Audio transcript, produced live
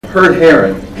Herd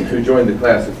Heron, who joined the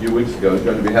class a few weeks ago, is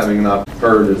going to be having an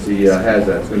Herd as he has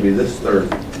that. It's going to be this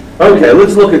Thursday. Okay,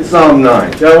 let's look at Psalm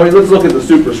 9, shall we? Let's look at the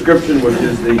superscription, which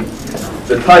is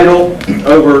the title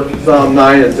over Psalm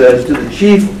 9. It says, to the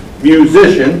chief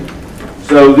musician.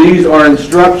 So these are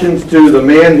instructions to the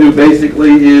man who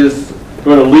basically is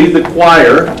going to lead the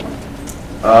choir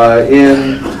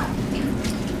in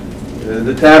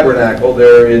the tabernacle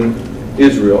there in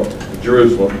Israel,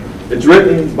 Jerusalem. It's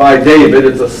written by David.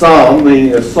 It's a psalm,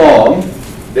 meaning a song.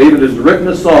 David has written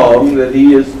a song that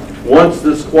he wants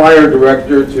this choir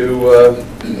director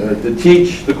to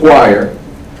teach the choir.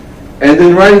 And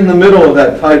then right in the middle of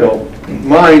that title,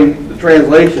 the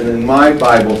translation in my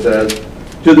Bible says,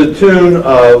 to the tune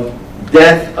of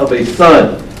Death of a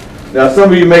Son. Now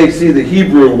some of you may see the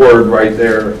Hebrew word right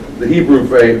there, the Hebrew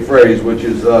phrase, which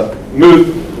is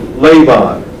Muth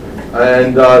Laban.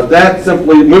 And that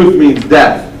simply, Muth means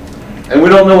death. And we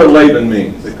don't know what Laban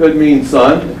means. It could mean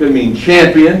son, it could mean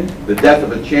champion, the death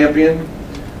of a champion.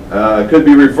 It could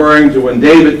be referring to when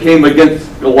David came against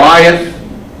Goliath,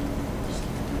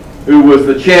 who was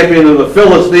the champion of the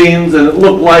Philistines, and it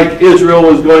looked like Israel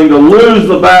was going to lose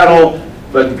the battle,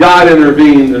 but God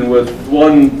intervened, and with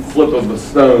one flip of a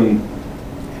stone,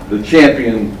 the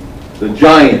champion, the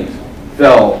giant,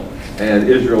 fell, and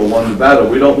Israel won the battle.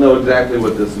 We don't know exactly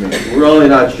what this means. We're really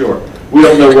not sure. We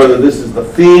don't know whether this is the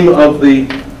theme of the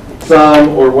psalm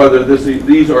or whether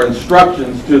these are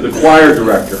instructions to the choir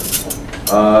director,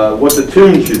 what the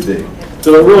tune should be.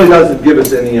 So it really doesn't give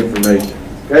us any information.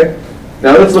 Okay?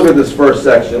 Now let's look at this first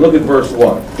section. Look at verse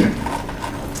 1.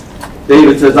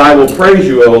 David says, I will praise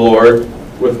you, O Lord,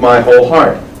 with my whole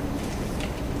heart.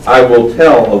 I will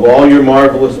tell of all your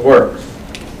marvelous works.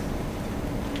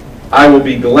 I will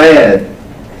be glad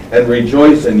and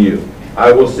rejoice in you.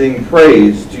 I will sing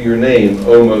praise to your name,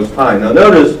 O Most High. Now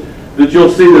notice that you'll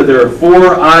see that there are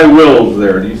 4 I wills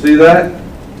there. Do you see that?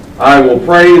 I will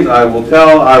praise, I will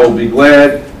tell, I will be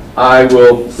glad, I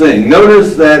will sing.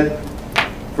 Notice that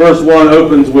verse 1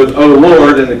 opens with O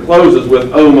Lord and it closes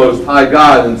with O Most High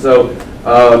God. And so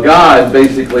God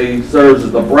basically serves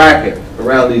as the bracket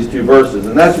around these 2 verses.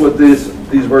 And that's what these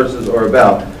verses are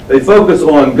about. They focus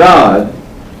on God.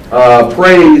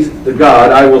 Praise to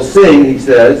God. I will sing, he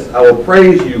says. I will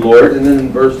praise you, Lord. And then in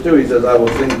verse 2 he says, I will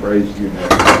sing praise to you,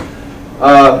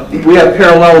 Lord. We have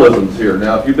parallelisms here.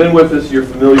 Now, if you've been with us, you're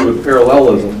familiar with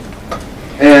parallelism.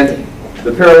 And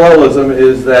the parallelism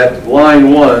is that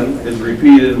line 1 is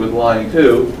repeated with line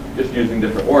 2, just using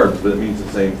different words, but it means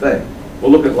the same thing.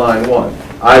 Well, look at line 1.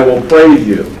 I will praise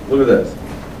you. Look at this.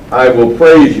 I will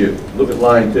praise you. Look at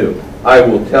line 2. I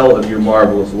will tell of your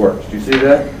marvelous works. Do you see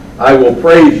that? I will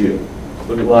praise you.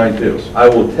 Look at line 2. I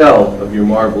will tell of your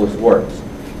marvelous works.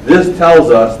 This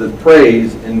tells us that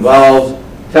praise involves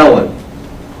telling.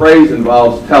 Praise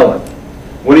involves telling.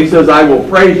 When he says, I will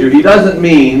praise you, he doesn't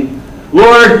mean,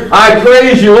 Lord, I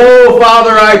praise you. Oh,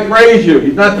 Father, I praise you.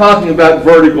 He's not talking about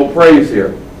vertical praise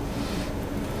here.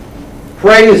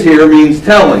 Praise here means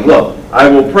telling. Look, I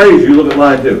will praise you. Look at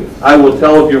line 2. I will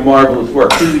tell of your marvelous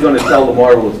works. Who's he going to tell the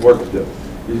marvelous works to?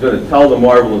 He's going to tell the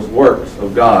marvelous works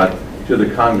of God to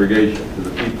the congregation, to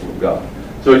the people of God.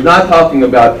 So he's not talking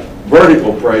about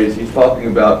vertical praise. He's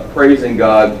talking about praising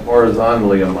God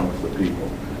horizontally amongst the people.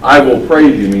 I will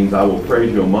praise you means I will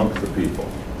praise you amongst the people.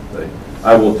 See?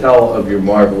 I will tell of your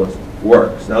marvelous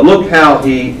works. Now look how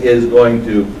he is going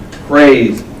to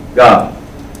praise God.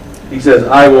 He says,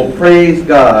 I will praise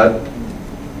God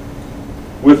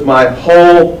with my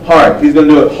whole heart. He's going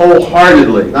to do it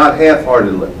wholeheartedly, not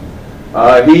half-heartedly.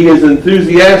 He is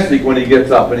enthusiastic when he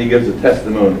gets up and he gives a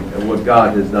testimony of what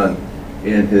God has done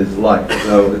in his life.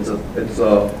 So it's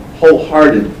a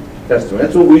wholehearted testimony.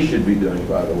 That's what we should be doing,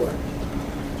 by the way.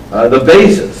 The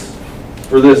basis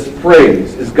for this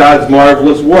praise is God's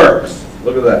marvelous works.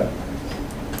 Look at that.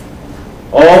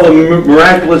 All the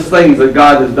miraculous things that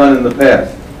God has done in the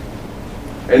past.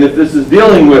 And if this is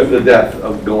dealing with the death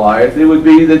of Goliath, it would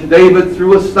be that David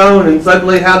threw a stone, and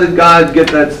suddenly how did God get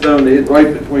that stone to hit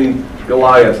right between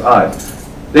Goliath's eyes?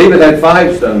 David had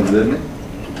 5 stones, didn't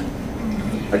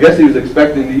he? I guess he was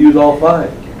expecting to use all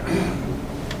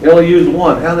 5. He only used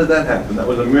 1. How did that happen? That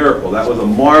was a miracle. That was a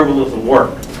marvelous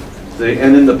work. See,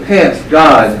 and in the past,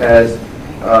 God has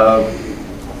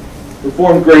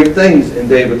performed great things in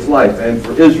David's life and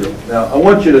for Israel. Now, I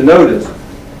want you to notice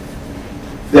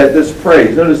that this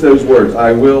praise, notice those words,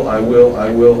 I will, I will,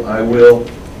 I will, I will,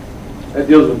 that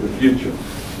deals with the future.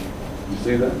 You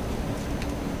see that?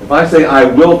 If I say I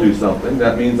will do something,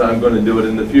 that means I'm going to do it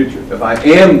in the future. If I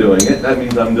am doing it, that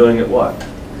means I'm doing it what?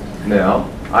 Now,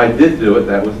 I did do it,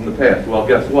 that was in the past. Well,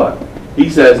 guess what? He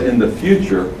says in the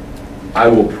future, I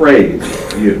will praise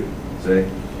you. See?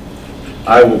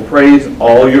 I will praise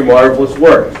all your marvelous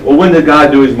works. Well, when did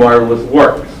God do his marvelous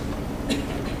works?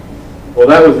 Well,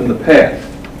 that was in the past.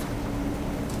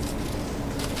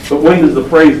 But when does the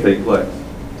praise take place?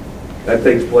 That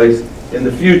takes place in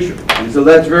the future. And so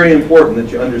that's very important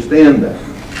that you understand that.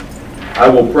 I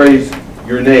will praise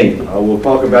your name. I will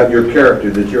talk about your character,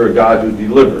 that you're a God who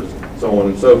delivers, so on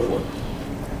and so forth.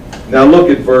 Now look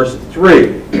at verse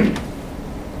 3.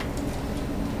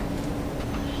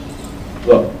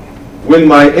 Look. When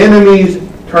my enemies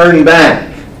turn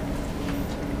back.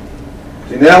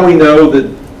 See, now we know that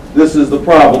this is the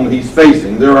problem he's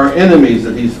facing. There are enemies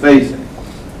that he's facing.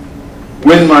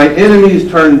 When my enemies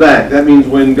turn back, that means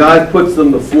when God puts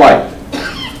them to flight,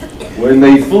 when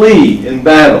they flee in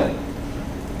battle,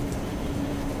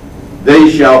 they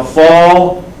shall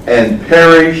fall and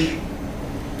perish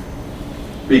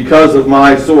because of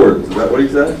my swords. Is that what he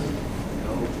says?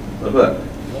 No.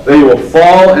 They will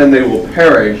fall and they will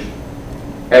perish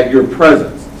at your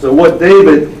presence. So what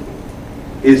David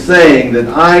is saying, that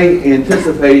I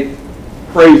anticipate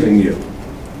praising you.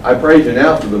 I praise you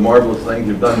now for the marvelous things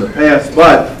you've done in the past,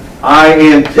 but I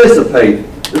anticipate,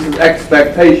 this is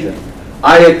expectation,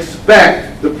 I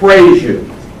expect to praise you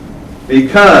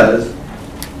because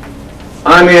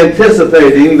I'm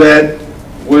anticipating that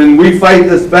when we fight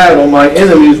this battle, my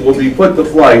enemies will be put to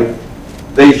flight.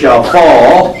 They shall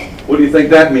fall. What do you think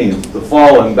that means, to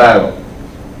fall in battle?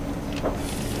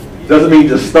 Doesn't mean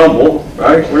to stumble,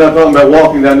 right? We're not talking about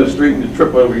walking down the street and to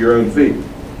trip over your own feet.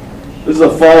 This is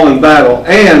a fall in battle,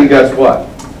 and guess what?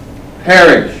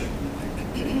 Perish.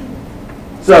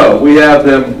 So we have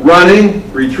them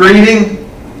running, retreating,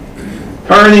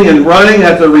 turning and running.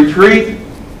 That's a retreat.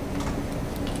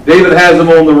 David has them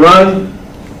on the run.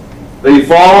 They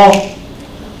fall,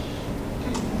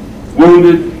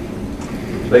 wounded,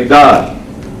 they die.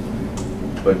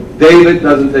 But David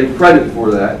doesn't take credit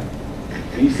for that.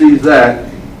 He sees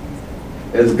that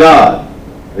as God.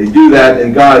 They do that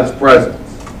in God's presence.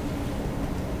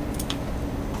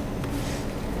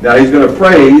 Now he's going to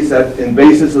praise that in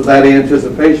basis of that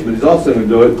anticipation, but he's also going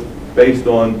to do it based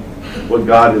on what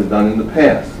God has done in the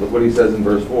past. Look what he says in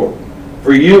verse 4.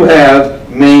 For you have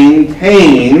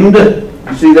maintained,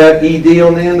 you see that ED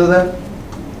on the end of that?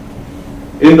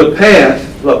 In the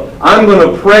past, look, I'm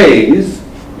going to praise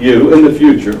you in the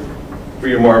future for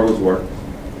your marvelous work.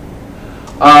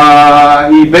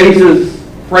 He bases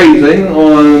praising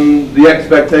on the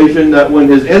expectation that when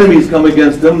his enemies come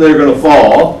against him, they're going to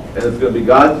fall, and it's going to be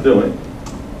God's doing.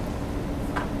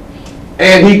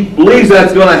 And he believes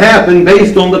that's going to happen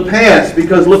based on the past,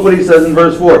 because look what he says in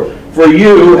verse 4. For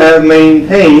you have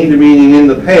maintained, meaning in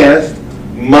the past,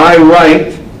 my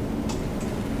right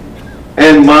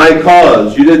and my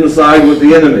cause. You didn't side with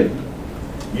the enemy.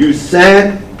 You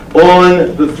sat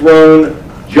on the throne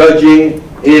judging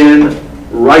in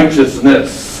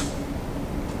righteousness.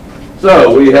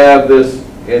 So we have this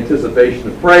anticipation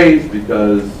of praise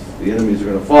because the enemies are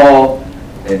going to fall,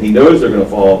 and he knows they're going to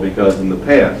fall because in the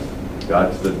past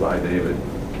God stood by David,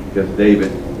 because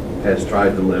David has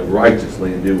tried to live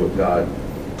righteously and do what God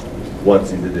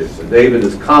wants him to do. So David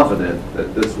is confident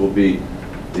that this will be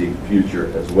the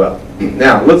future as well.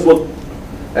 Now let's look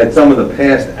at some of the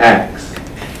past acts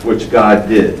which God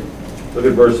did. Look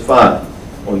at verse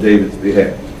 5 on David's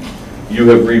behalf. You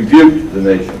have rebuked the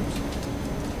nations.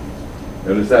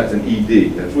 Notice that's an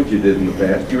ED. That's what you did in the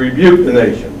past. You rebuked the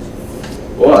nations.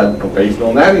 Well, based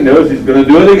on that, he knows he's going to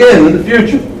do it again in the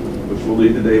future, which will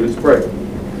lead to David's praise.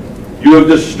 You have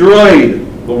destroyed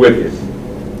the wicked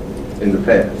in the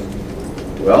past.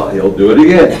 Well, he'll do it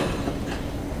again.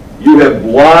 You have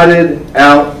blotted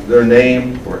out their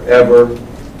name forever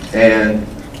and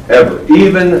ever.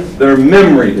 Even their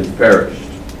memory has perished.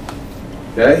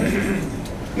 Okay?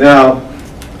 Now,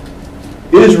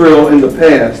 Israel in the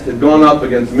past had gone up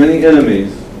against many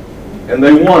enemies, and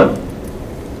they won.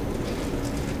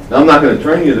 Now, I'm not going to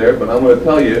train you there, but I'm going to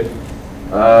tell you,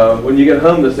 when you get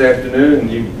home this afternoon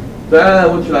and you say,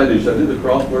 what should I do? Should I do the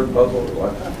crossword puzzle or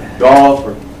what? Golf?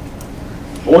 Or...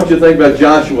 I want you to think about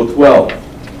Joshua 12.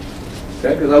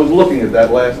 Okay? Because I was looking at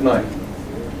that last night.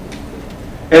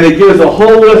 And it gives a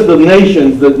whole list of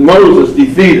nations that Moses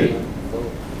defeated.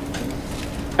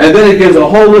 And then it gives a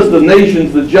whole list of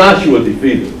nations that Joshua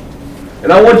defeated.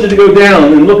 And I want you to go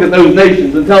down and look at those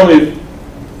nations and tell me if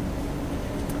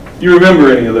you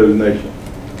remember any of those nations.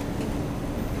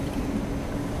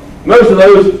 Most of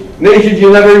those nations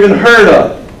you never even heard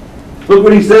of. Look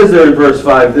what he says there in verse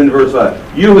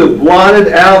 5. You have blotted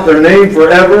out their name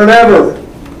forever and ever.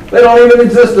 They don't even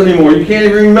exist anymore. You can't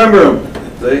even remember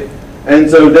them. See? And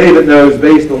so David knows,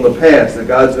 based on the past, that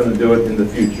God's going to do it in the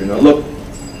future. Now look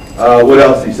what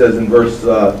else he says in verse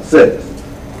 6.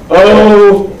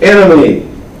 O enemy,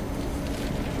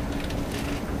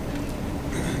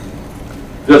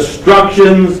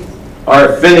 destructions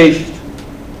are finished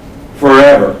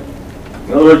forever.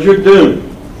 In other words, you're doomed.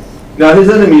 Now his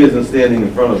enemy isn't standing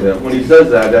in front of him. When he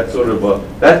says that, that's sort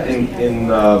of that in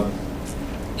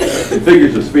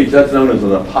figures of speech, that's known as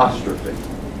an apostrophe.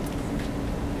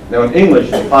 Now in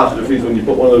English, apostrophe is when you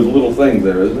put one of those little things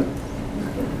there, isn't it?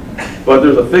 But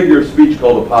there's a figure of speech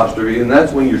called apostrophe, and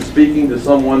that's when you're speaking to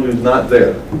someone who's not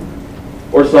there,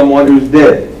 or someone who's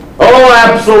dead. Oh,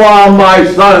 Absalom, my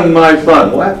son, my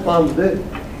son. Well, Absalom's dead.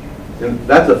 And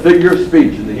that's a figure of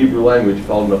speech in the Hebrew language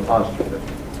called an apostrophe.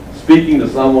 Speaking to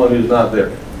someone who's not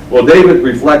there. Well, David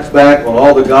reflects back on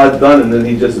all that God's done, and then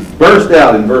he just burst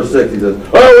out in verse 6. He says,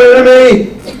 "Oh,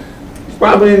 enemy!" He's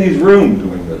probably in these rooms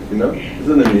doing this, you know. He's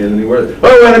in anywhere.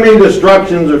 "Oh, enemy,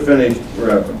 destructions are finished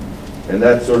forever." And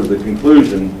that's sort of the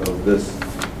conclusion of this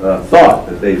thought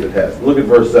that David has. Look at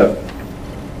verse 7.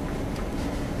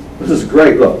 This is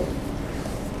great, look.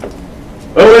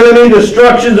 "Oh, enemy,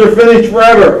 destructions are finished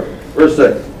forever." Verse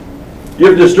 6. "You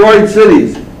have destroyed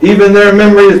cities, even their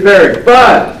memory is perished.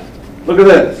 But," look at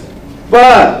this,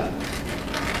 "but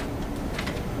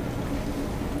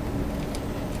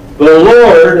the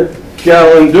Lord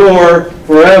shall endure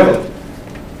forever."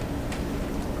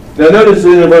 Now notice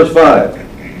in verse 5,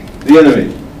 the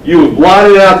enemy. "You have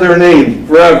blotted out their name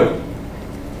forever."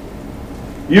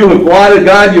 You have blotted,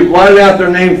 God, you've blotted out their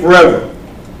name forever.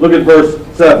 Look at verse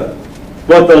 7.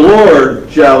 "But the Lord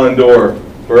shall endure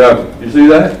forever." You see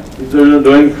that? He's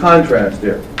doing contrast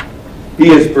here. "He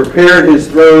has prepared his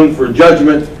throne for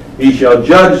judgment. He shall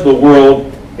judge the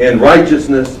world in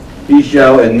righteousness. He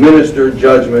shall administer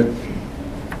judgment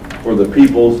for the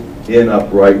peoples in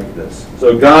uprightness."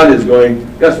 So God is going,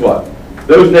 guess what?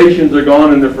 Those nations are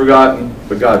gone and they're forgotten,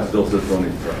 but God still sits on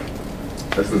his throne.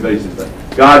 That's the basic thing.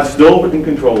 God's still in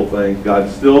control of things. God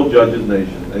still judges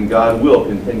nations, and God will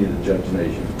continue to judge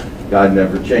nations. God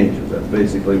never changes. That's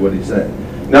basically what he's saying.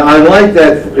 Now, I like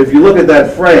that. If you look at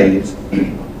that phrase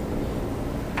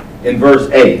in verse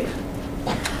 8,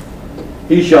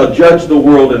 "He shall judge the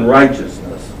world in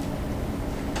righteousness."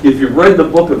 If you've read the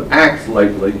book of Acts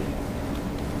lately,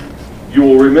 you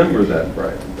will remember that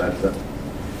phrase. That's it.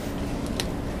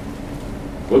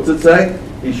 What's it say?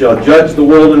 "He shall judge the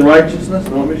world in righteousness."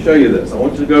 Now, let me show you this. I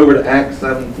want you to go over to Acts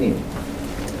 17.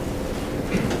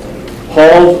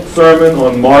 Paul's sermon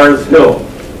on Mars Hill.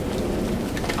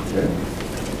 Okay.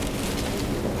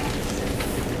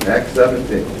 Acts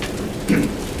 17.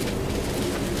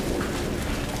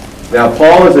 Now,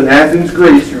 Paul is in Athens,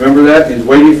 Greece. Remember that? He's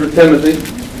waiting for Timothy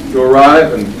to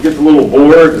arrive, and he gets a little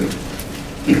bored, and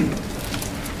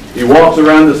he walks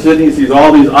around the city, he sees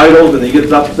all these idols, and he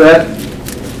gets upset.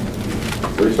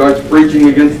 So he starts preaching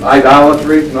against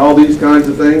idolatry and all these kinds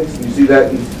of things. And you see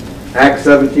that in Acts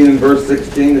 17 and verse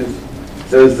 16. It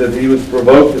says that he was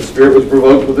provoked, his spirit was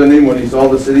provoked within him when he saw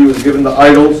the city was given to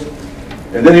idols.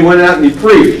 And then he went out and he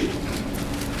preached.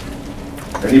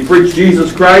 And he preached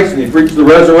Jesus Christ, and he preached the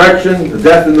resurrection, the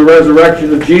death and the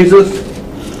resurrection of Jesus.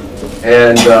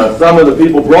 And some of the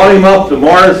people brought him up to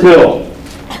Mars Hill,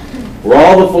 where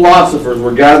all the philosophers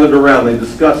were gathered around. They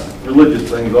discussed religious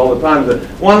things all the time. They said,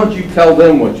 "Why don't you tell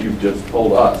them what you've just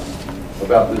told us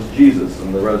about this Jesus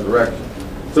and the resurrection?"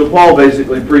 So Paul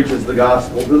basically preaches the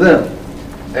gospel to them.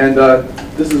 And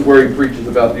this is where he preaches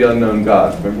about the unknown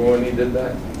God. Remember when he did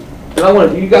that?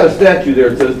 And you got a statue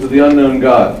there that says, "To the unknown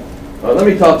God." Let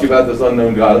me talk to you about this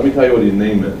unknown God. Let me tell you what his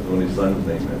name is, what his son's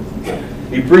name is.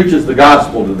 He preaches the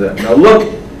gospel to them. Now look,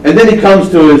 and then he comes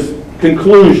to his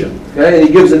conclusion, okay, and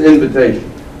he gives an invitation.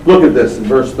 Look at this in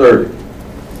verse 30.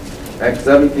 Acts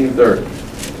 17:30.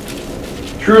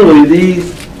 "Truly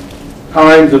these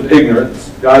times of ignorance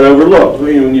God overlooked."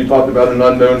 When you talked about an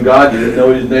unknown God, you didn't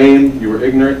know his name, you were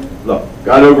ignorant. Look,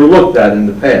 God overlooked that in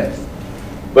the past.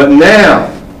 But now,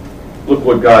 look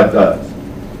what God does.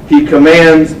 He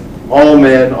commands all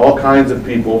men, all kinds of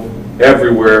people,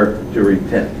 everywhere to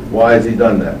repent. Why has he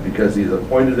done that? Because he's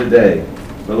appointed a day,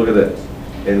 now look at this,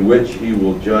 in which he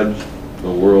will judge the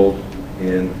world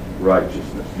in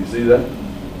righteousness. You see that?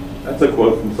 That's a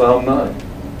quote from Psalm 9.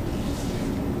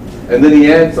 And then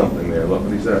he adds something there. Look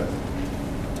what he says.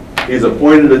 "He's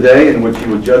appointed a day in which he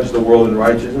will judge the world in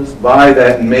righteousness by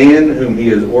that man whom he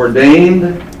has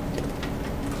ordained.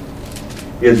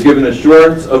 He has given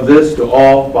assurance of this to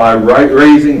all by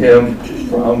raising him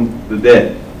from the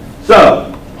dead." So,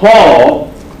 Paul,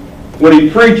 when he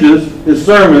preaches his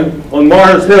sermon on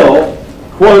Mars Hill,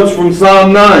 quotes from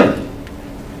Psalm 9.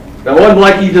 Now, it wasn't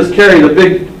like he just carried a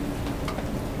big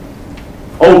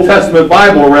Old Testament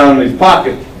Bible around in his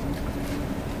pocket.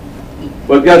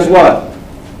 But guess what?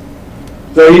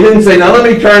 So he didn't say, now let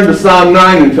me turn to Psalm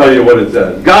 9 and tell you what it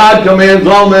says. God commands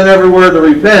all men everywhere to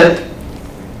repent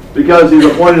because he's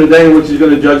appointed a day in which he's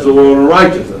going to judge the world in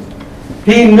righteousness.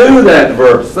 He knew that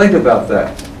verse. Think about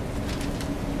that.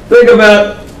 Think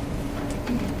about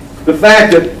the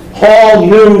fact that Paul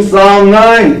knew Psalm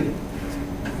 9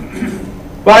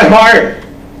 by heart.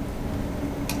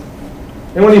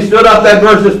 And when he stood up, that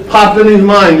verse just popped in his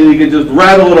mind and he could just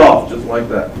rattle it off just like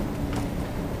that.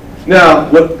 Now,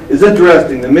 what is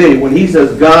interesting to me, when he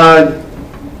says God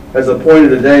has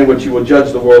appointed a day in which he will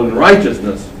judge the world in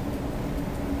righteousness,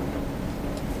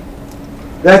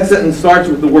 that sentence starts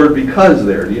with the word because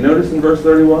there. Do you notice in verse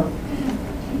 31?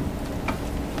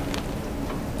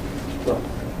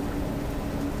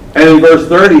 And in verse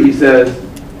 30 he says,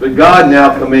 but God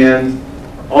now commands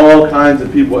all kinds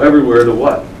of people everywhere to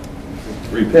what?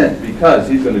 Repent, because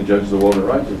he's going to judge the world in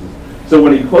righteousness. So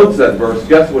when he quotes that verse,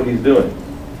 guess what he's doing?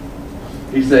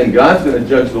 He's saying God's going to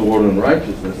judge the world in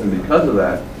righteousness, and because of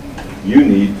that, you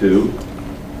need to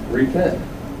repent.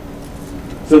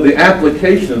 So the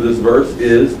application of this verse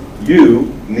is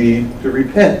you need to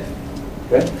repent.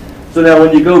 Okay? So now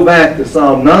when you go back to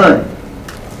Psalm 9,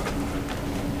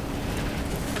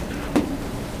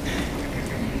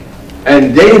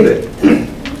 and David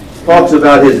talks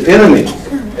about his enemies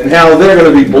and how they're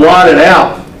going to be blotted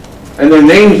out, and their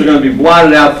names are going to be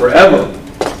blotted out forever.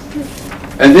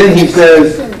 And then he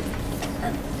says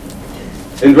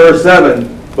in verse 7,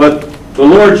 but the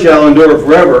Lord shall endure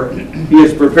forever. He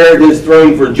has prepared his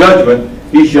throne for judgment.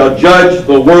 He shall judge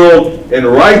the world in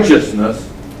righteousness.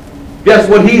 Guess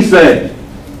what he's saying?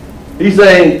 He's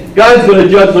saying God's going to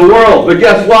judge the world. But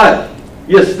guess what?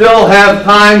 You still have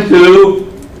time to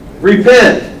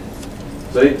repent.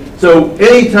 See? So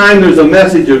anytime there's a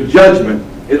message of judgment,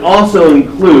 it also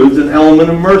includes an element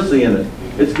of mercy in it.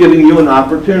 It's giving you an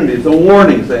opportunity. It's a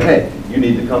warning. Say, hey, you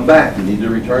need to come back. You need to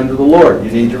return to the Lord. You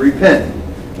need to repent.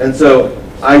 And so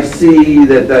I see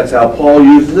that that's how Paul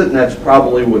uses it, and that's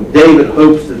probably what David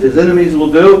hopes that his enemies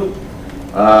will do.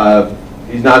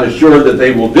 He's not assured that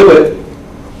they will do it,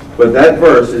 but that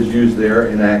verse is used there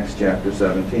in Acts chapter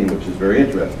 17, which is very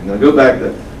interesting. Now go back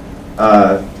to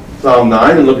Psalm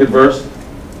 9 and look at verse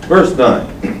 9.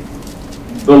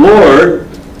 The Lord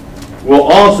will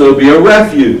also be a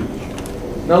refuge.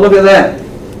 Now look at that.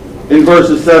 In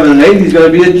verses 7 and 8, he's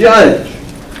going to be a judge.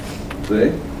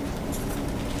 See?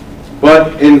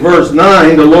 But in verse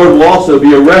 9, the Lord will also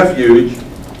be a refuge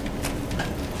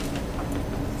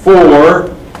for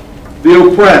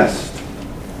the oppressed.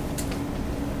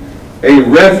 A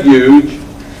refuge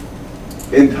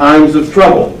in times of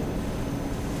trouble.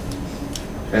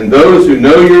 And those who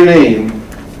know your name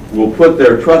will put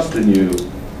their trust in you,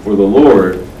 for the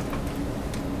Lord,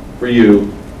 for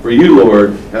you,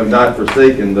 Lord, have not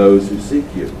forsaken those who seek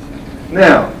you.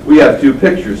 Now, we have two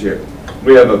pictures here.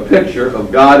 We have a picture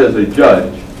of God as a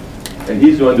judge, and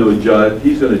he's going to judge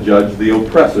the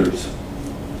oppressors.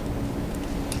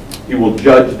 He will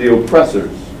judge the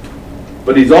oppressors.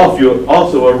 But he's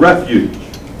also a refuge,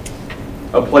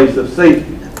 a place of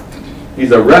safety.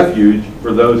 He's a refuge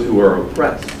for those who are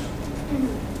oppressed.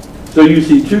 So you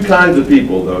see two kinds of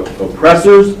people. The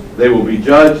oppressors, they will be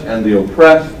judged, and the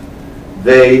oppressed,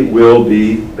 they will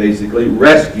be basically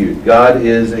rescued. God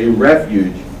is a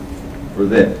refuge for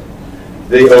them.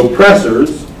 The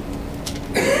oppressors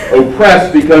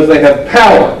oppress because they have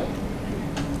power.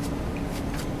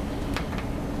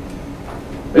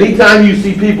 Anytime you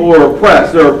see people who are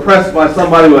oppressed, they're oppressed by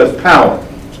somebody who has power.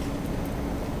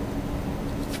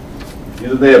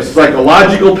 Either they have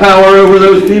psychological power over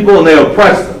those people and they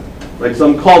oppress them, like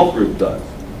some cult group does,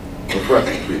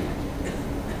 oppressing people.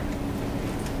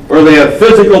 Or they have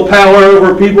physical power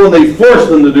over people and they force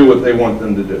them to do what they want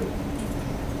them to do.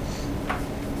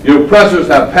 The oppressors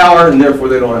have power and therefore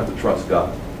they don't have to trust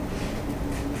God.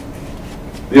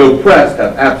 The oppressed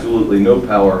have absolutely no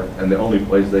power and the only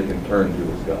place they can turn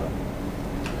to is God.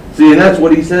 See, and that's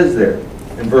what he says there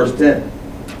in verse 10.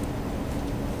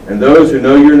 And those who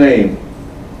know your name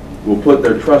will put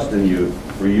their trust in you,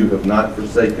 for you have not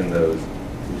forsaken those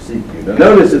who seek you. Now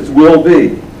notice it's will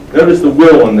be. Notice the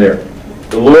will in there.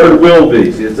 The Lord will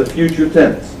be. See, it's a future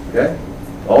tense. Okay?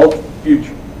 All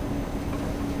future.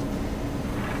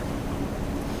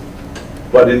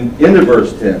 But into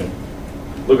verse 10,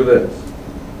 look at this.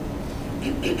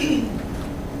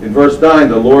 In verse 9,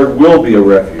 the Lord will be a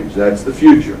refuge. That's the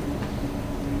future.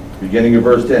 Beginning of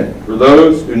verse 10. For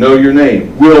those who know your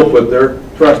name will put their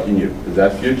trust in you. Is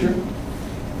that future?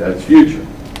 That's future.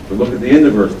 But look at the end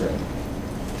of verse 10.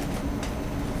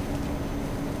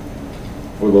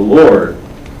 For the Lord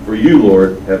For you,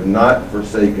 Lord, have not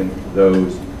forsaken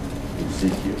those who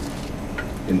seek you.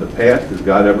 In the past, has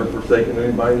God ever forsaken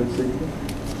anybody that seeks him?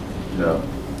 No.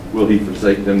 Will he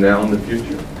forsake them now in the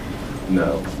future?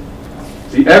 No.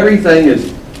 See,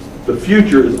 the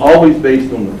future is always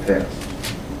based on the past.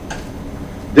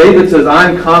 David says,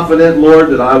 I'm confident, Lord,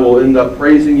 that I will end up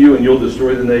praising you and you'll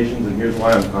destroy the nations, and here's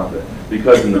why I'm confident.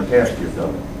 Because in the past you've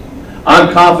done it.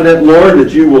 I'm confident, Lord,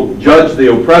 that you will judge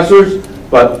the oppressors,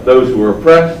 but those who are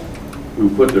oppressed, who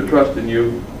put their trust in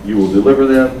you, you will deliver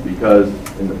them, because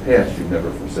in the past you've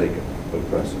never forsaken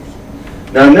oppressors.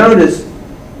 Now notice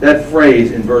that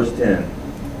phrase in verse 10.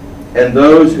 And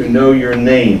those who know your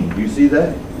name, do you see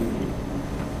that?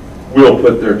 Will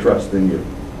put their trust in you.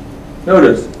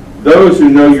 Notice, those who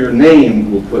know your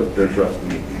name will put their trust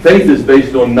in you. Faith is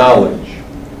based on knowledge.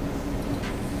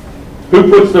 Who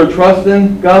puts their trust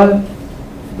in God?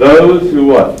 Those who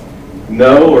what?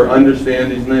 Know or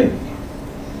understand his name.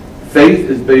 Faith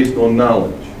is based on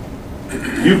knowledge.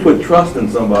 You put trust in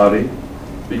somebody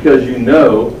because you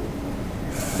know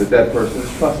that that person is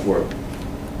trustworthy.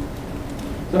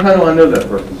 So how do I know that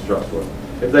person's trustworthy?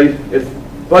 If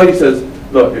Buddy says,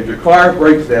 look, if your car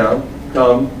breaks down,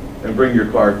 come and bring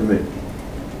your car to me.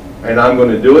 And I'm going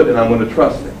to do it, and I'm going to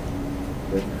trust him.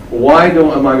 Okay? Why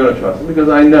am I going to trust him? Because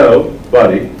I know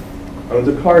Buddy owns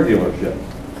a car dealership.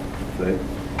 See?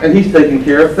 And he's taken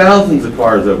care of thousands of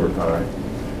cars over time.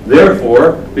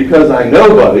 Therefore, because I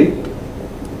know Buddy,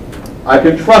 I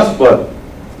can trust Buddy.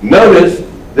 Notice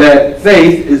that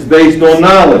faith is based on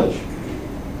knowledge.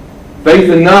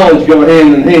 Faith and knowledge go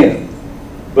hand in hand.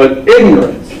 But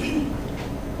ignorance,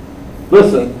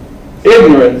 listen,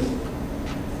 ignorance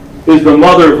is the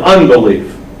mother of unbelief.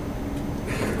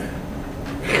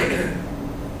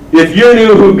 If you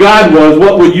knew who God was,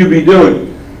 what would you be doing?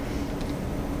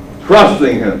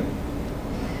 Trusting him.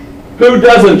 Who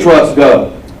doesn't trust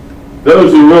God?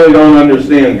 Those who really don't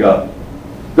understand God.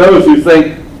 Those who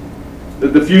think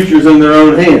that the future's in their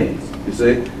own hands, you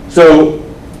see. So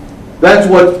that's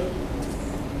what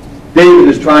David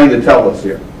is trying to tell us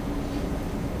here.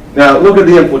 Now look at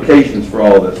the implications for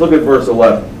all this. Look at verse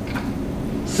 11.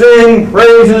 Sing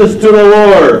praises to the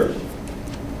Lord.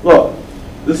 Look,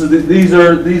 these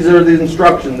are the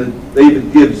instructions that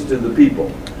David gives to the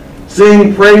people.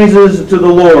 Sing praises to the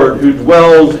Lord who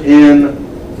dwells in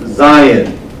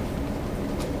Zion.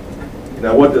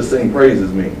 Now what does sing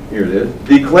praises mean? Here it is.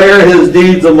 Declare his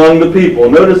deeds among the people.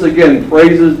 Notice again,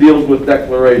 praises deals with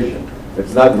declaration.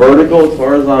 It's not vertical, it's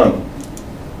horizontal.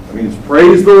 It means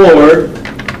praise the Lord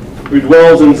who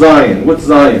dwells in Zion. What's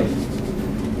Zion?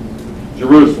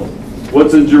 Jerusalem.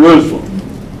 What's in Jerusalem?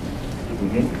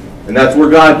 And that's where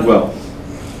God dwells.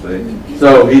 See?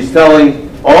 So he's telling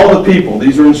all the people,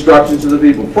 these are instructions to the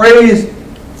people. Sing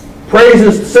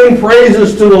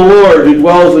praises to the Lord who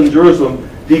dwells in Jerusalem.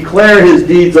 Declare his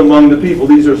deeds among the people.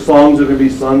 These are songs that are going to be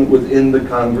sung within the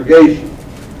congregation.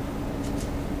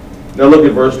 Now look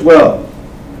at verse 12.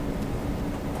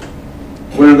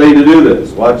 When are they to do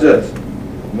this? Watch this.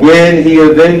 When he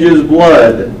avenges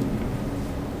blood,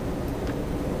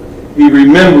 he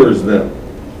remembers them.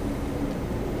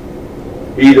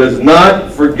 He does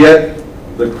not forget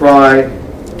the cry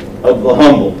of the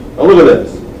humble. Now look at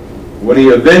this. When he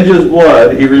avenges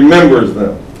blood, he remembers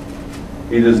them.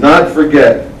 He does not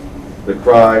forget the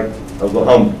cry of the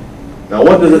humble. Now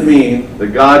what does it mean that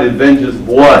God avenges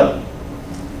blood?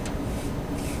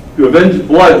 To avenge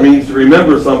blood means to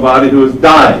remember somebody who has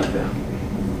died.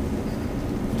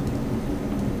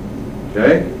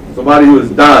 Okay? Somebody who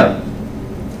has died.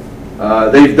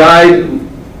 They've died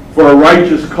for a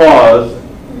righteous cause,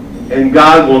 and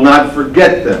God will not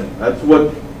forget them. That's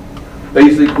what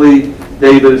basically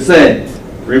David is saying.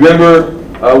 Remember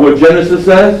what Genesis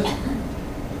says?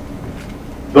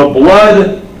 The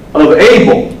blood of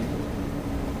Abel,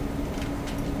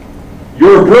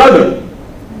 your brother,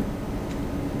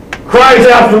 cries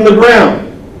out from the ground.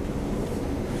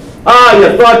 You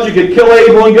thought you could kill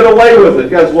Abel and get away with it.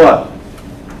 Guess what?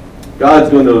 God's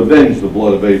going to avenge the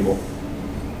blood of Abel.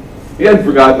 He hadn't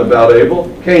forgotten about Abel.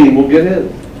 Cain will get his,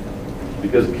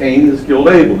 because Cain has killed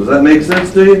Abel. Does that make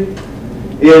sense to you?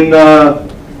 In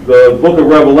the book of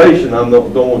Revelation, I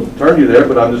don't want to turn you there,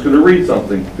 but I'm just going to read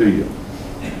something to you.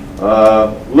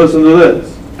 Listen to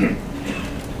this.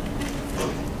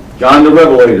 John the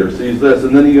Revelator sees this,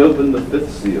 and then he opened the fifth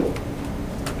seal.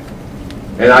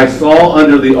 And I saw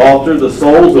under the altar the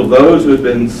souls of those who had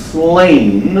been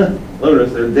slain.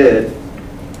 Notice they're dead.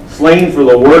 Slain for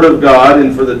the word of God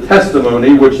and for the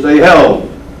testimony which they held.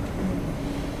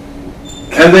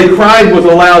 And they cried with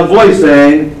a loud voice,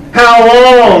 saying, How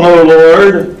long, O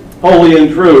Lord, holy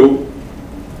and true,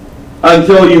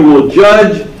 until you will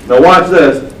judge Now watch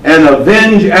this. And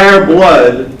avenge our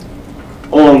blood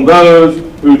on those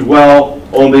who dwell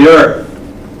on the earth.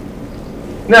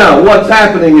 Now, what's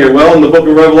happening here? Well, in the book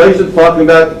of Revelation, it's talking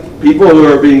about people who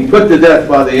are being put to death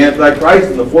by the Antichrist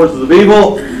and the forces of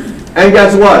evil. And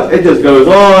guess what? It just goes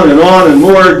on, and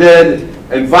more are dead.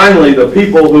 And finally, the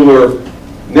people who are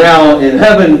now in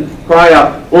heaven cry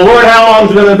out, well, Lord, how long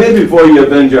is it going to be before you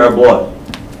avenge our blood?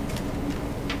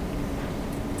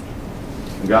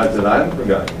 And God said, I haven't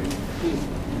forgotten you.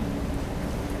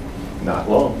 Not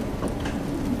long.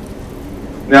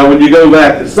 Now, when you go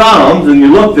back to Psalms and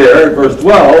you look there at verse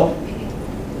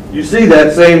 12, you see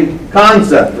that same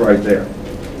concept right there.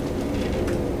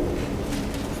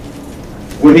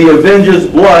 When he avenges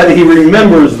blood, he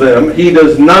remembers them. He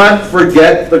does not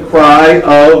forget the cry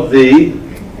of the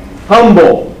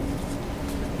humble.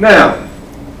 Now,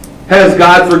 has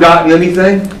God forgotten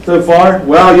anything so far?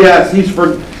 Well, yes, he's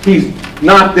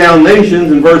knocked down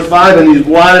nations in verse 5, and he's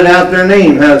blotted out their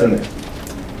name, hasn't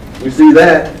he? We see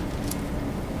that.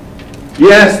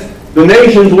 Yes, the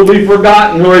nations will be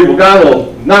forgotten who are evil. God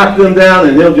will knock them down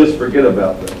and he'll just forget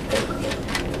about them.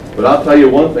 But I'll tell you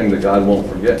one thing that God won't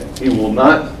forget. He will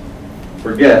not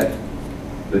forget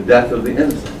the death of the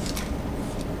innocents.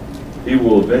 He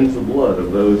will avenge the blood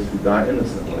of those who die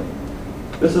innocently.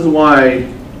 This is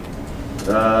why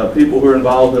people who are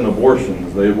involved in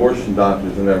abortions, the abortion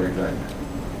doctors and everything,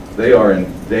 they are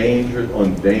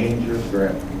on dangerous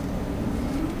ground.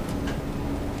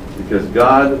 Because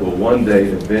God will one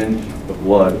day avenge the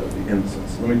blood of the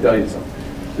innocents. Let me tell you something.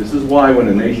 This is why when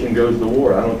a nation goes to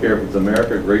war, I don't care if it's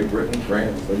America, Great Britain,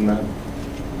 France, doesn't matter.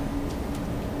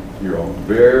 You're on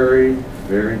very,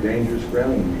 very dangerous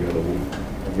ground when you go to war.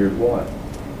 And here's why.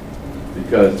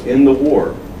 Because in the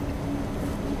war,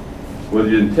 whether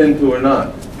you intend to or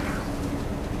not,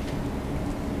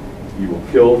 you will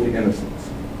kill the innocents.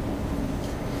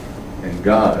 And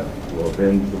God will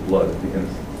avenge the blood of the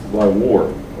innocents. This is why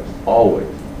war must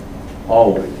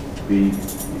always be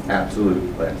the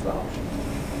absolute last option,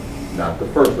 not the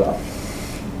first option.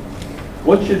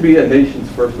 What should be a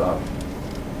nation's first option?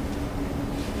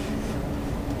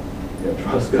 Yeah,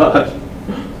 trust God.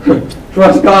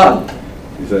 Trust God.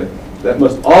 You say, that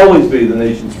must always be the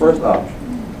nation's first option.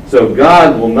 So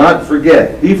God will not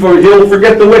forget. He'll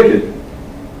forget the wicked.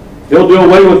 He'll do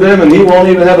away with them, and he won't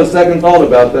even have a second thought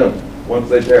about them once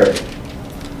they perish.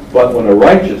 But when a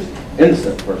righteous,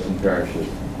 innocent person perishes,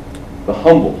 the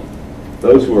humble,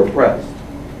 those who are oppressed,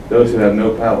 those who have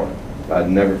no power, God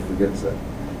never forgets that.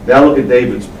 Now look at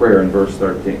David's prayer in verse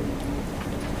 13.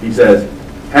 He says,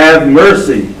 "Have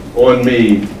mercy on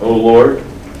me, O Lord."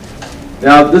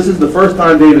 Now, this is the first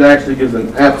time David actually gives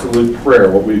an absolute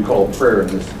prayer, what we call prayer in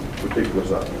this particular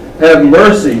psalm. "Have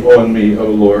mercy on me, O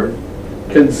Lord.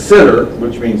 Consider,"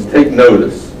 which means take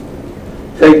notice.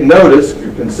 Take notice,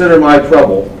 consider my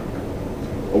trouble.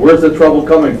 Well, where's the trouble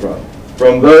coming from?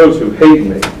 From those who hate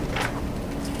me.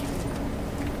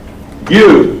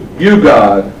 You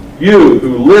God, you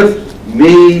who lift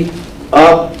me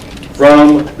up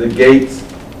from the gates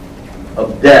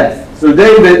of death. So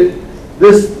David,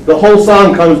 the whole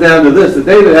song comes down to this, that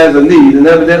David has a need, and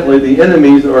evidently the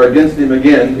enemies are against him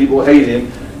again. People hate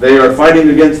him. They are fighting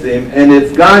against him. And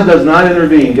if God does not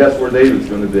intervene, guess where David's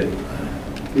going to be?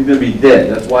 He's going to be dead.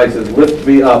 That's why he says, lift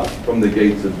me up from the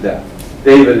gates of death.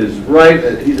 David is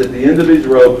he's at the end of his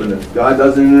rope, and if God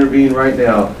doesn't intervene right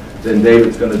now, then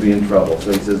David's going to be in trouble.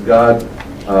 So he says, God,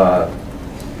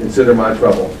 consider my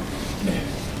trouble.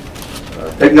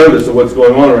 Take notice of what's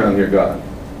going on around here, God.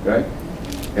 Okay?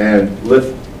 And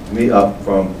lift me up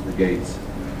from the gates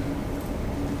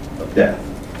of death.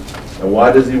 And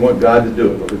why does he want God to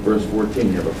do it? Look at verse 14.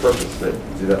 You have a purpose there.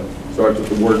 See that? It starts with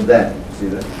the word that. See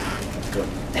that?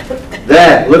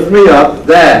 That, lift me up,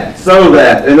 that, so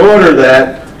that, in order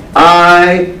that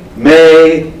I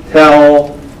may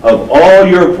tell of all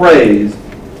your praise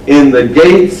in the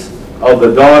gates of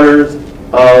the daughters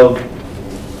of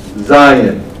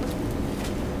Zion.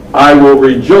 I will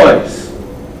rejoice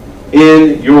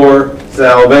in your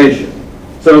salvation.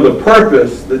 So the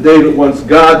purpose that David wants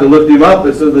God to lift him up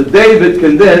is so that David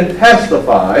can then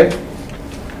testify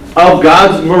of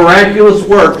God's miraculous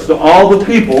works to all the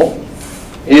people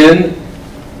in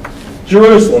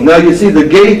Jerusalem. Now you see the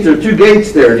gates, there are two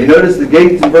gates there. Do you notice the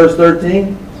gates in verse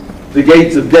 13? The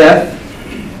gates of death.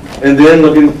 And then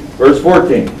look in verse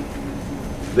 14.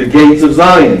 The gates of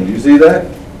Zion. Do you see that?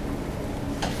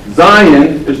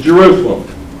 Zion is Jerusalem.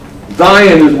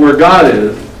 Zion is where God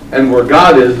is, and where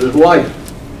God is, there's life.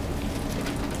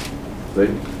 See?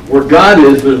 Where God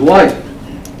is, there's life.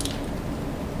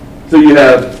 So you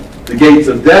have the gates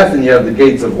of death, and you have the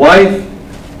gates of life.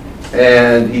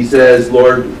 And he says,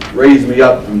 Lord, raise me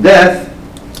up from death,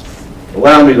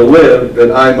 allow me to live,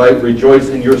 that I might rejoice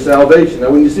in your salvation. Now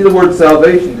when you see the word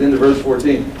salvation in verse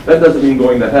 14, that doesn't mean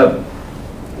going to heaven,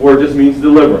 or it just means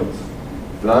deliverance.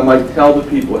 That I might tell the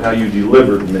people how you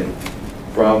delivered me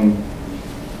from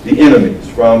the enemies,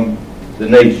 from the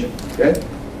nation. Okay?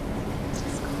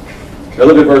 Now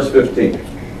look at verse 15.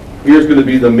 Here's going to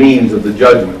be the means of the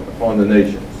judgment upon the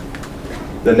nations.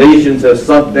 The nations have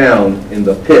sunk down in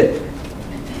the pit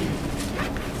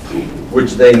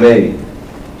which they made.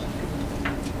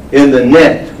 In the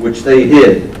net which they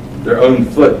hid, their own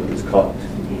foot is caught.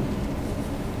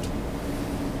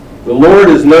 The Lord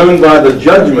is known by the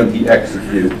judgment he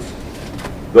executes.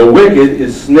 The wicked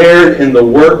is snared in the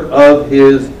work of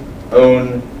his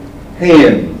own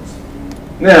hands.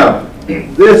 Now,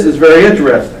 this is very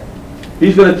interesting.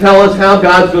 He's going to tell us how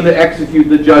God's going to execute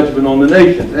the judgment on the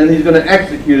nations. And he's going to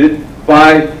execute it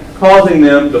by causing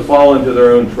them to fall into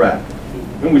their own trap.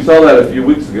 And we saw that a few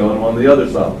weeks ago in one of the other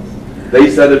Psalms. They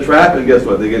set a trap, and guess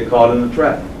what? They get caught in the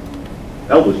trap.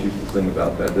 Elvis used to sing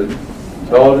about that, didn't he?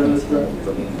 Caught in the trap.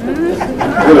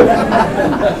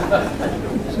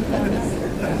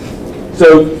 Good.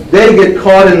 So they get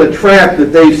caught in the trap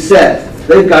that they've set.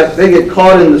 They get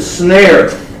caught in the snare.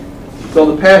 So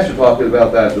the pastor talked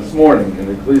about that this morning in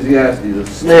Ecclesiastes, the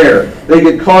snare. They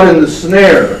get caught in the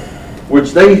snare,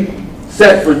 which they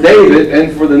set for David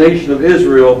and for the nation of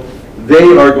Israel.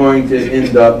 They are going to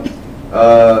end up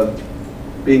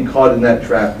being caught in that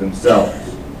trap themselves.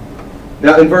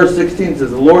 Now in verse 16 it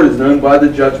says, the Lord is known by the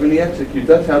judgment he executes.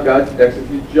 That's how God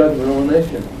executes judgment on a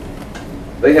nation.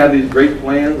 They have these great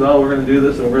plans. Oh, we're going to do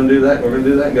this and we're going to do that and we're going to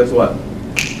do that. And guess what?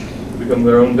 They become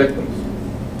their own victims.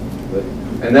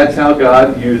 And that's how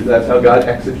God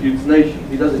executes nations.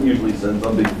 He doesn't usually send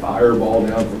some big fireball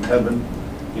down from heaven,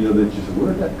 that you say,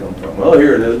 where did that come from? Well,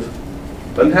 here it is.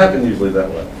 Doesn't happen usually that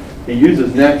way. He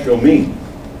uses natural means.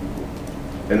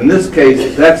 And in this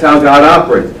case, that's how God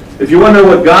operates. If you want to know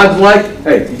what God's like,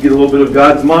 hey, you get a little bit of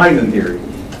God's mind in here.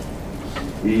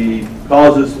 He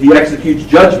executes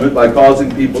judgment by causing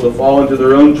people to fall into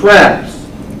their own traps.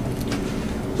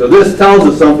 So this tells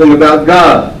us something about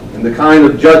God and the kind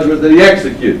of judgment that he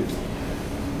executes.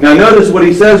 Now notice what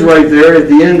he says right there at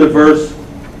the end of verse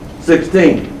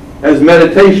 16. Has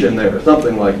meditation there, or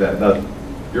something like that, doesn't it?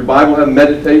 Your Bible have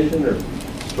meditation or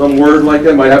some word like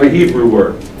that? It might have a Hebrew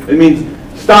word. It means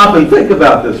stop and think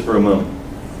about this for a moment.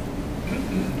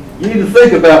 You need to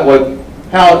think about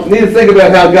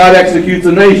how God executes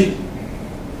a nation.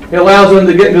 He allows them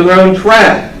to get into their own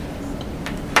trap.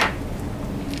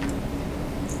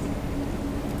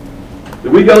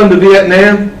 Did we go into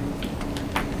Vietnam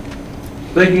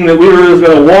thinking that we were just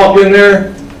going to walk in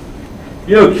there?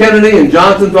 Kennedy and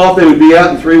Johnson thought they would be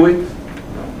out in 3 weeks.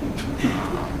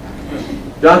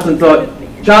 I'm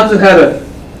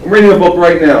reading a book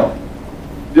right now,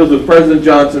 deals with President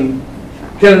Johnson,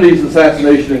 Kennedy's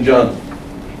assassination and Johnson.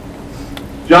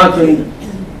 Johnson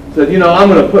said, I'm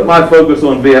going to put my focus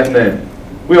on Vietnam.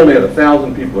 We only had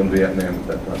 1,000 people in Vietnam at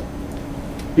that time.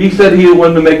 He said he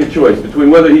wanted to make a choice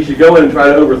between whether he should go in and try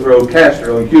to overthrow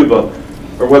Castro in Cuba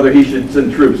or whether he should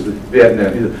send troops to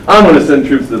Vietnam. He said, I'm going to send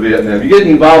troops to Vietnam. You get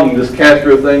involved in this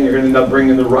Castro thing, you're going to end up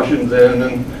bringing the Russians in.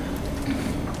 And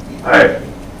all right,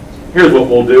 here's what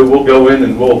we'll do. We'll go in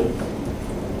and we'll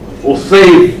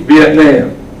save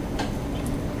Vietnam.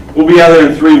 We'll be out there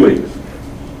in 3 weeks.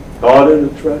 Caught in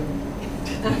the trap.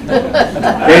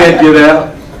 Can't get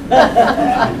out.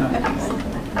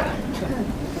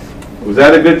 Was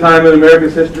that a good time in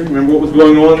America's history? Remember what was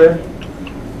going on there?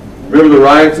 Remember the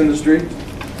riots in the streets?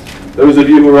 Those of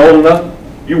you who are old enough,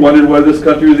 you wondered whether this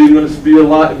country was even going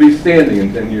to be standing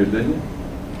in 10 years, didn't you?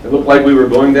 It looked like we were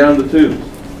going down the tubes.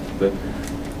 But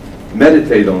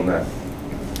meditate on that.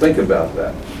 Think about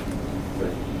that.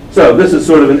 So this is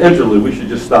sort of an interlude. We should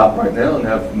just stop right now and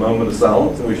have a moment of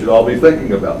silence, and we should all be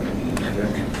thinking about it.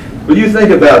 Okay? But you think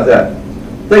about that.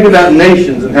 Think about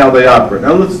nations and how they operate.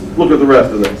 Now let's look at the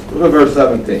rest of this. Look at verse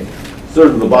 17. Sort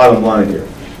of the bottom line here.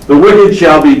 The wicked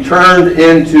shall be turned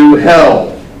into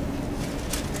hell.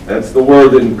 That's the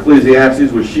word in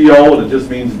Ecclesiastes was Sheol, and it just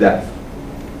means death.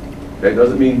 Okay? It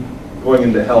doesn't mean going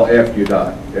into hell after you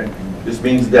die. Okay? It just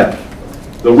means death.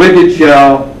 The wicked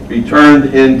shall be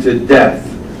turned into death.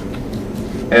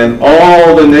 And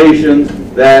all the nations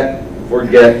that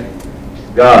forget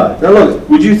God. Now look,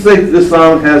 would you think this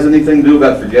psalm has anything to do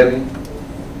about forgetting?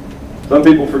 Some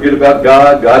people forget about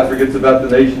God. God forgets about the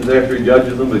nations after he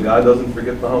judges them, but God doesn't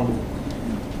forget the humble.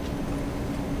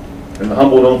 And the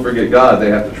humble don't forget God. They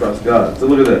have to trust God. So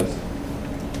look at this.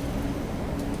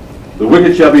 The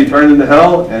wicked shall be turned into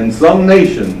hell, and some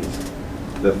nations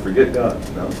that forget God.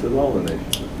 Now it says all the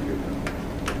nations that forget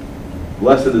God.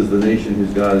 Blessed is the nation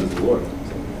whose God is the Lord.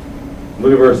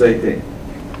 Look at verse 18.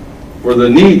 For the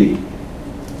needy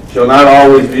shall not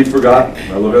always be forgotten.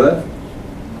 Now look at that.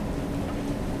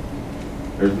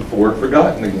 There's the word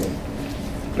forgotten again.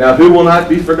 Now who will not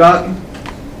be forgotten?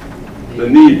 The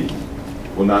needy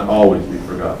will not always be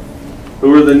forgotten.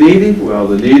 Who are the needy? Well,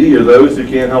 the needy are those who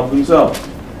can't help themselves.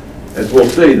 As we'll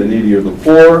see, the needy are the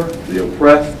poor, the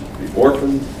oppressed, the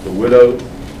orphans, the widows.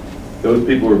 Those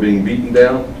people who are being beaten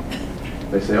down.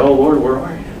 They say, oh Lord, where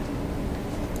are you?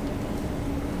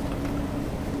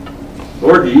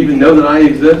 Lord, do you even know that I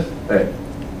exist? Hey,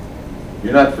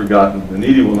 you're not forgotten. The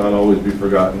needy will not always be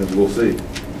forgotten, as we'll see.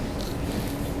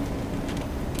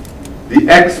 The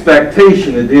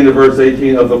expectation at the end of verse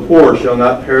 18 of the poor shall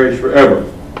not perish forever.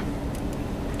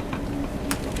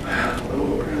 What are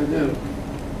we going to do?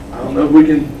 I don't know if we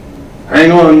can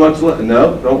hang on much longer.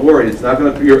 No, don't worry. It's not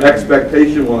going to. Your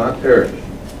expectation will not perish.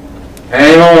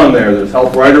 Hang on there. There's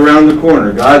help right around the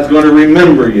corner. God's going to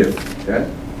remember you. Okay?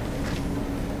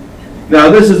 Now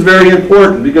this is very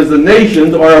important because the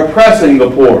nations are oppressing the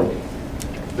poor.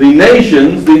 The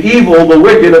nations, the evil, the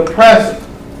wicked oppress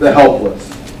the helpless,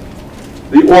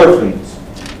 the orphans,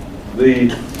 the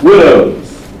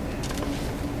widows.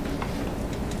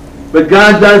 But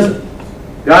God doesn't.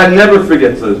 God never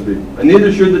forgets those people. And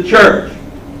neither should the church.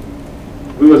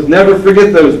 We must never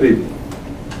forget those people.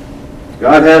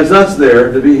 God has us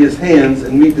there to be His hands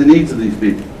and meet the needs of these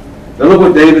people. Now look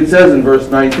what David says in verse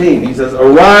 19. He says,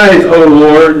 arise, O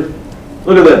Lord.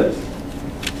 Look at this.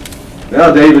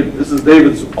 Now David, this is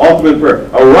David's ultimate prayer.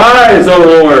 Arise, O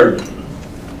Lord.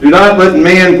 Do not let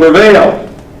man prevail,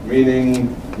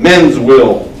 meaning men's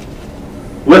will.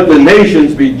 Let the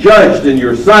nations be judged in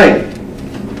your sight.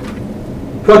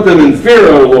 Put them in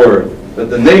fear, O Lord,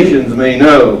 that the nations may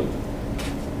know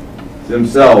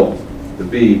themselves to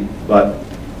be but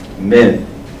men.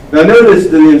 Now notice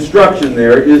the instruction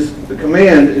there is, the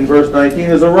command in verse 19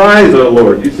 is, arise, O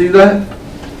Lord. You see that?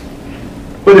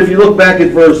 But if you look back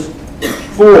at verse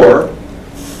 4,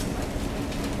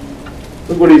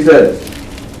 look what he says.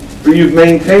 For you've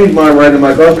maintained my right and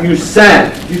my cause. You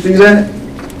sat. You see that?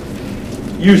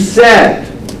 You sat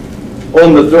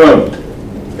on the throne.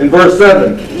 In verse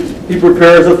 7, he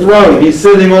prepares a throne. He's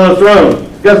sitting on a throne.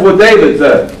 Guess what David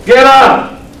said? Get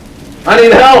up! I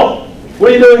need help!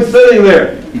 What are you doing sitting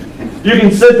there? You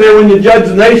can sit there when you judge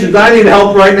the nations. I need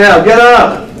help right now. Get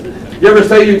up! You ever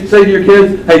say to your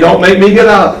kids, hey, don't make me get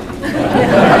up? You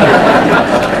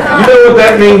know what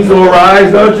that means to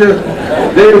arise, don't you?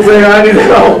 David saying, I need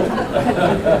help.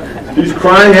 He's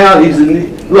crying out. He's in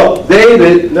need. Look,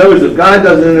 David knows if God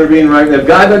doesn't intervene right now, if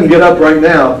God doesn't get up right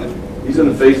now, he's going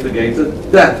to face the gates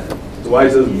of death. That's why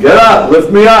he says, get up,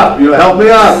 lift me up, help me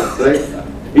up. See?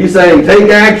 He's saying, take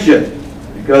action.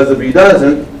 Because if he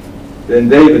doesn't, then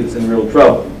David's in real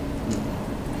trouble.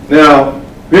 Now,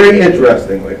 very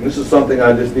interestingly, and this is something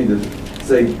I just need to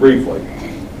say briefly,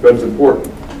 but it's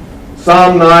important.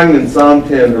 Psalm 9 and Psalm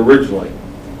 10 originally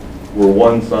were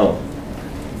one psalm.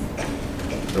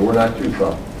 There were not two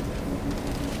psalms.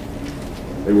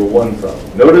 They were one psalm.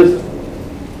 Notice,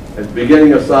 at the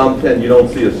beginning of Psalm 10, you don't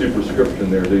see a superscription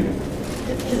there, do you?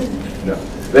 No.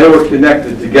 They were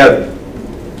connected together.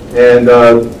 And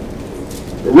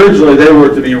originally they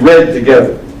were to be read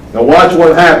together. Now watch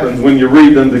what happens when you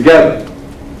read them together.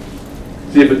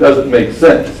 See if it doesn't make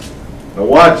sense. Now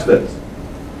watch this.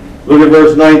 Look at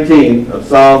verse 19 of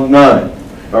Psalm 9.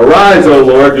 Arise, O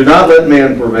Lord, do not let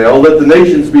man prevail. Let the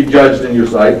nations be judged in your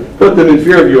sight. Put them in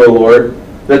fear of you, O Lord,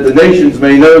 that the nations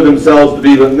may know themselves to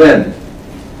be but men.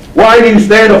 Why do you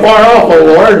stand afar off, O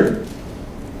Lord?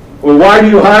 Or why do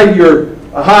you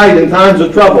hide in times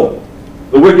of trouble?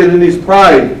 The wicked in his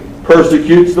pride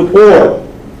persecutes the poor.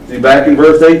 See back in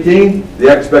verse 18, the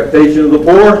expectation of the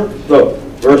poor. So,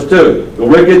 verse 2, the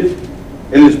wicked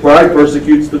in his pride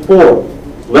persecutes the poor.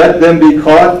 Let them be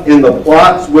caught in the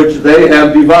plots which they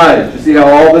have devised. You see how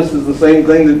all this is the same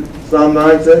thing that Psalm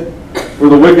 9 said? For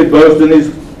the wicked boast in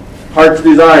his heart's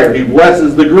desire. He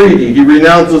blesses the greedy. He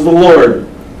renounces the Lord.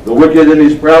 The wicked in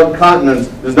his proud countenance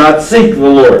does not seek the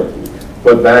Lord.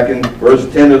 But back in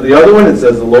verse 10 of the other one, it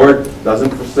says the Lord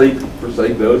doesn't forsake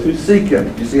those who seek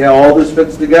him. You see how all this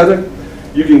fits together?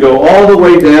 You can go all the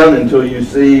way down until you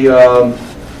see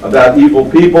about evil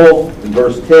people in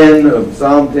verse 10 of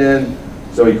Psalm 10.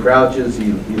 So he crouches,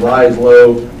 he lies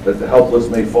low, that the helpless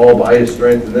may fall by his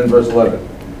strength. And then verse 11.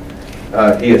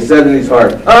 He has said in his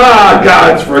heart,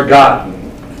 God's forgotten.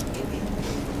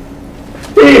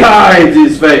 He hides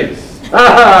his face.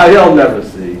 He'll never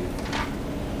see.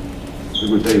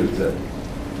 Look what David said.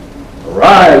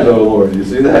 Arise, O Lord. You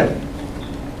see that?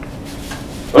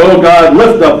 Oh God,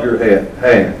 lift up your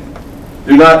hand.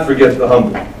 Do not forget the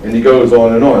humble. And he goes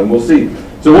on and on. We'll see.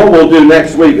 So what we'll do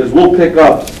next week is we'll pick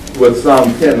up with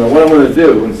Psalm 10. Now what I'm going to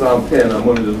do in Psalm 10, I'm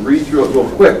going to just read through it real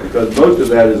quick because most of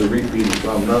that is a repeat of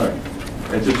Psalm 9.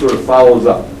 And it just sort of follows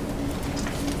up.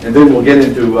 And then we'll get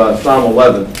into Psalm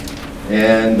 11.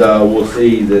 And we'll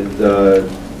see that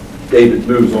David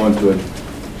moves on to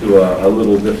a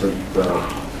little different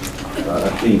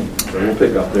theme. So we'll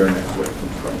pick up there next week.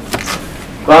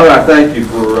 Father, I thank you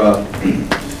for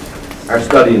our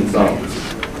study in Psalms.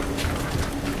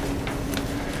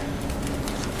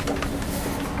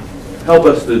 Help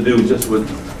us to do just what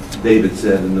David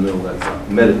said in the middle of that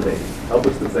psalm. Meditate. Help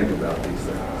us to think about these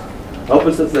things. Help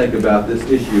us to think about this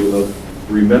issue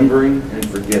of remembering and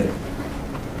forgetting.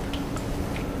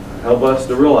 Help us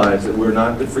to realize that we're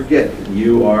not to forget that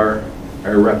you are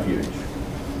our refuge.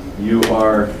 You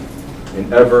are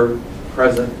an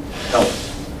ever-present help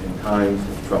in times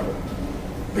of trouble.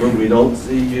 When we don't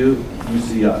see you, you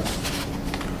see us.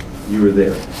 You are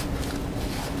there.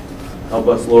 Help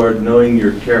us, Lord, knowing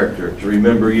your character, to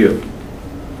remember you.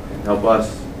 And help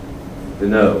us to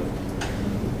know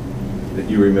that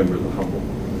you remember the humble.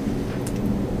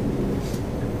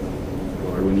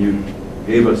 Lord, when you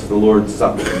gave us the Lord's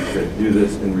Supper, you said, do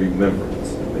this in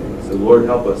remembrance of me. So, Lord,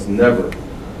 help us never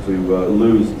to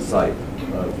lose sight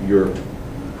of your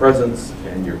presence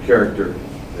and your character,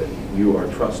 that you are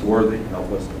trustworthy. Help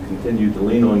us to continue to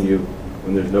lean on you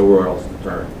when there's nowhere else to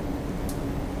turn.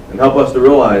 And help us to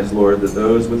realize, Lord, that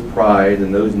those with pride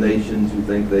and those nations who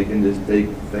think they can just take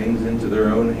things into their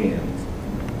own hands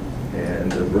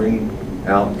and to bring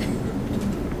out,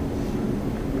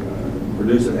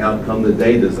 produce an outcome that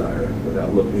they desire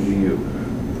without looking to you,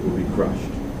 will be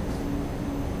crushed.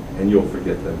 And you'll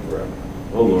forget them forever.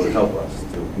 Oh, Lord, help us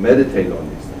to meditate on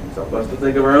these things. Help us to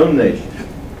think of our own nation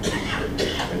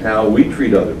and how we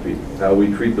treat other people, how we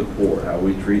treat the poor, how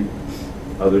we treat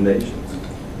other nations.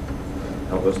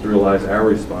 Help us to realize our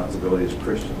responsibility as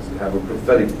Christians to have a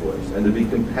prophetic voice and to be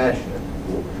compassionate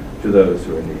to those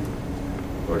who are needy.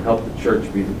 Lord, help the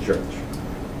church be the church.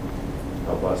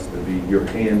 Help us to be your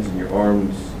hands and your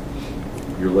arms,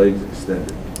 your legs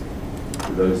extended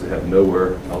to those that have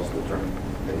nowhere else to turn.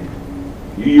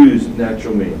 You use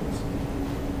natural means.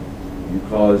 You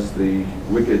cause the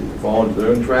wicked to fall into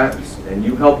their own traps, and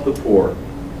you help the poor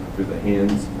through the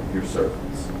hands of your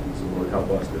servants. So, Lord, help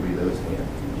us to be those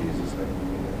hands.